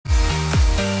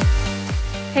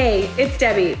Hey, it's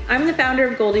Debbie. I'm the founder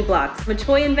of GoldieBlox. I'm a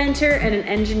toy inventor and an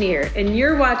engineer, and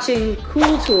you're watching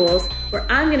Cool Tools, where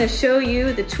I'm gonna show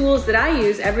you the tools that I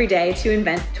use every day to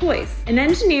invent toys. An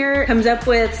engineer comes up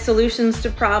with solutions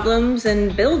to problems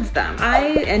and builds them.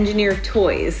 I engineer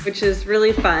toys, which is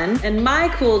really fun, and my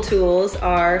cool tools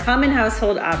are common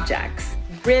household objects.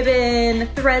 Ribbon,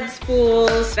 thread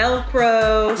spools,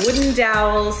 velcro, wooden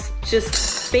dowels,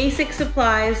 just basic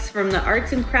supplies from the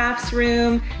arts and crafts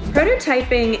room.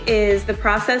 Prototyping is the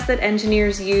process that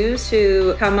engineers use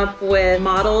to come up with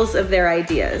models of their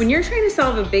ideas. When you're trying to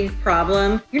solve a big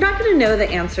problem, you're not gonna know the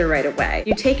answer right away.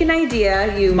 You take an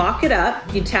idea, you mock it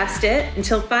up, you test it,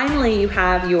 until finally you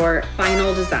have your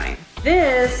final design.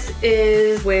 This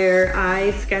is where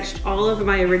I sketched all of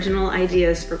my original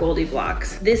ideas for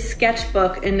GoldieBlox. This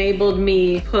sketchbook enabled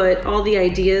me put all the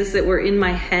ideas that were in my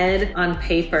head on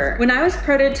paper. When I was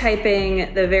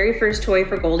prototyping the very first toy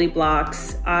for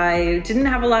GoldieBlox, I didn't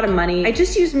have a lot of money. I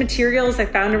just used materials I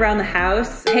found around the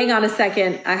house. Hang on a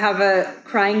second, I have a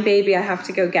crying baby I have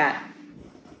to go get.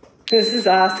 This is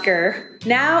Oscar.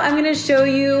 Now I'm gonna show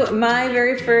you my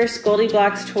very first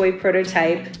GoldieBlox toy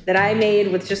prototype that I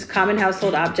made with just common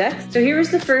household objects. So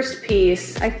here's the first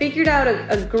piece. I figured out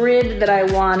a grid that I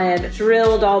wanted,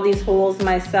 drilled all these holes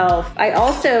myself. I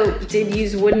also did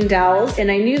use wooden dowels,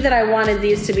 and I knew that I wanted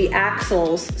these to be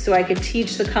axles so I could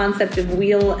teach the concept of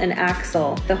wheel and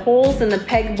axle. The holes in the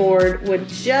pegboard would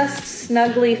just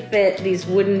snugly fit these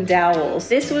wooden dowels.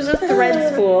 This was a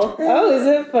thread spool. Oh, is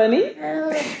it funny?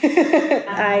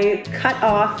 I cut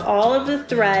off all of the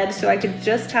thread so I could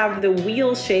just have the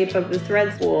wheel shape of the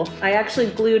thread spool. I actually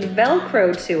glued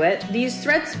Velcro to it. These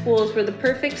thread spools were the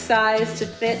perfect size to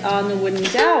fit on the wooden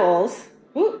dowels.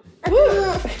 Woo, woo.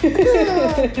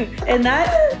 And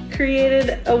that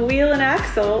created a wheel and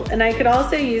axle, and I could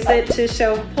also use it to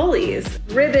show pulleys.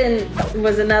 Ribbon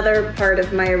was another part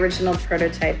of my original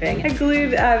prototyping. I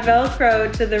glued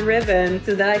Velcro to the ribbon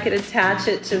so that I could attach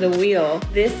it to the wheel.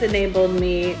 This enabled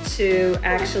me to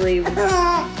actually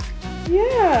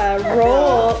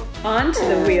roll onto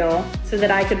the wheel so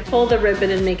that I could pull the ribbon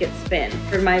and make it spin.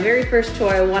 For my very first toy,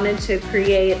 I wanted to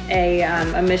create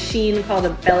a machine called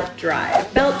a belt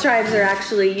drive. Belt drives are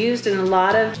actually used in a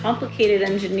lot of complicated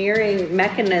engineering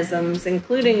mechanisms,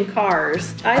 including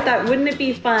cars. I thought, wouldn't it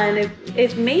be fun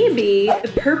if maybe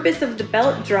the purpose of the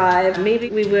belt drive, maybe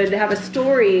we would have a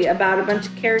story about a bunch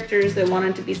of characters that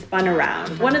wanted to be spun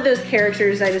around. One of those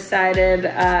characters, I decided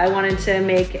I wanted to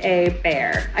make a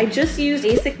bear. I just used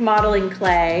basic modeling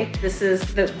clay. This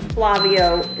is the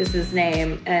FLAVIO is his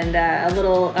name, and a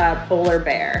little polar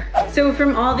bear. So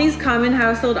from all these common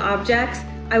household objects,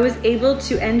 I was able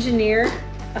to engineer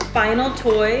a final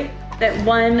toy that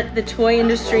won the toy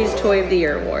industry's Toy of the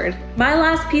Year award. My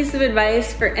last piece of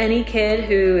advice for any kid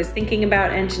who is thinking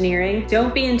about engineering: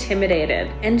 don't be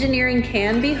intimidated. Engineering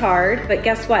can be hard, but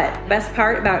guess what? The best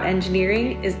part about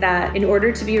engineering is that in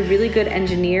order to be a really good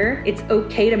engineer, it's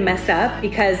okay to mess up,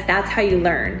 because that's how you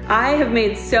learn. I have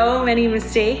made so many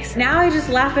mistakes. Now I just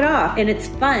laugh it off, and it's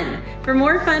fun. For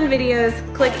more fun videos,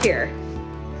 click here.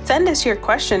 Send us your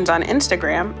questions on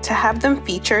Instagram to have them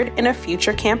featured in a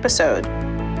future campisode.